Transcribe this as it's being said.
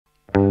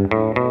I'm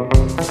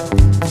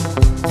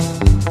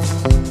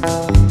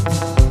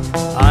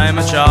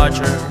a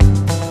charger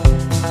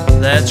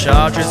that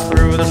charges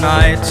through the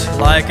night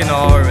like an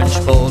orange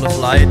bolt of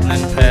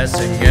lightning,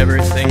 passing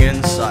everything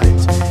in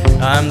sight.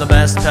 I'm the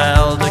best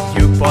pal the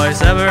cute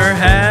boys ever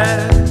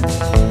had.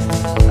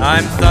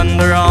 I'm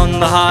thunder on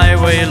the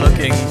highway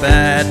looking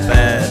bad,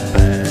 bad,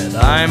 bad.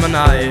 I'm a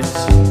knight,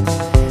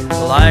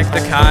 like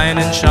the kind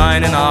in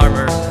shining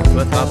armor,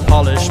 with my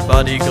polished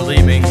body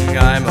gleaming.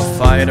 I'm a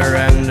fighter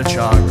and a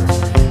charmer.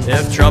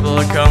 If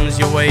trouble comes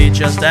your way,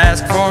 just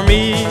ask for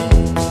me.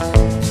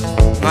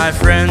 My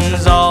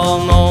friends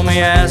all know me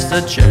as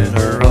the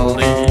General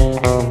Lee.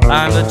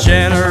 I'm the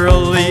General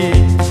Lee,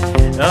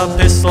 a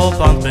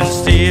pistol-pumping,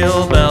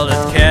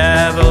 steel-belted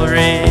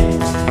cavalry.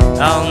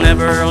 I'll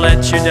never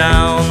let you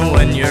down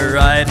when you're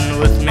riding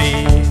with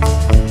me.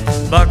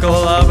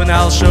 Buckle up and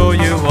I'll show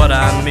you what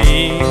I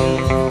mean.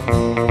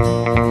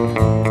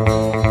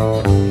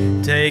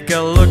 Take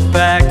a look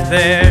back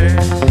there,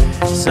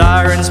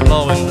 sirens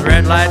blowing,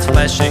 red lights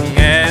flashing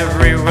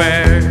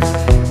everywhere.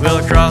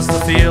 We'll cross the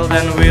field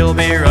and we'll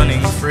be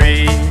running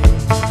free.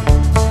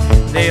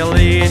 They'll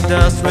lead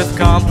us with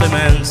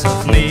compliments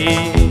of me,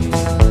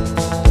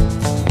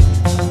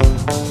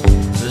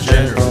 the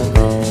General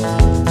Lee.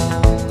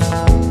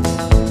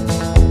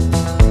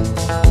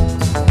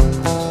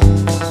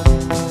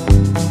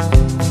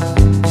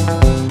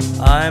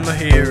 I'm a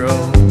hero,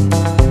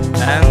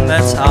 and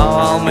that's how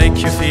I'll make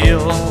you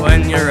feel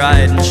when you're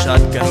riding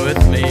shotgun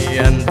with me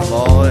and the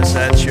law is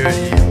at your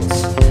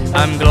heels.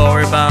 I'm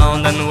glory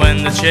bound, and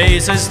when the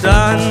chase is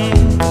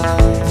done,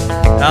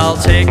 I'll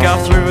take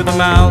off through the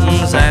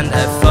mountains and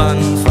have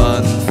fun,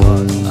 fun,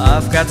 fun.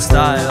 I've got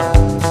style,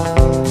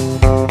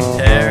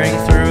 tearing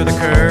through the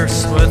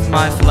curves with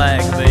my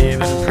flag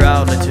waving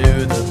proudly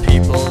to the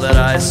people that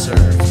I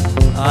serve.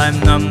 I'm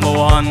number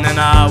one and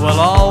I will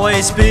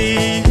always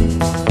be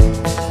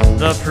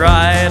the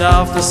pride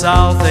of the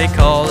South. They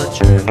call it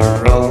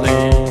General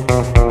Lee,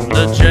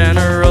 the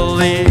General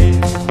Lee,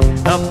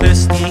 a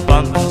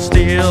piston-pumping,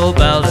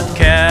 steel-belted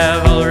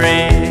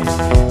cavalry.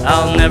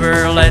 I'll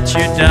never let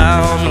you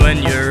down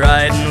when you're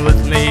riding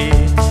with me.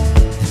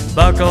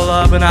 Buckle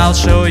up and I'll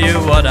show you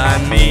what I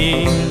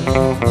mean.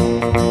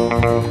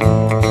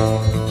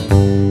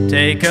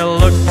 Take a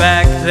look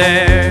back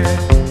there,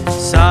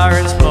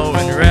 sirens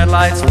blowing, red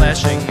lights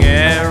flashing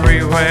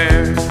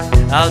everywhere.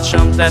 I'll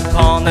jump that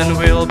pond and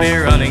we'll be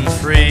running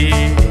free,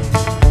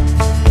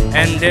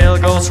 and they'll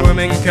go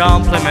swimming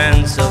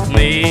compliments of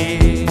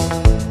me.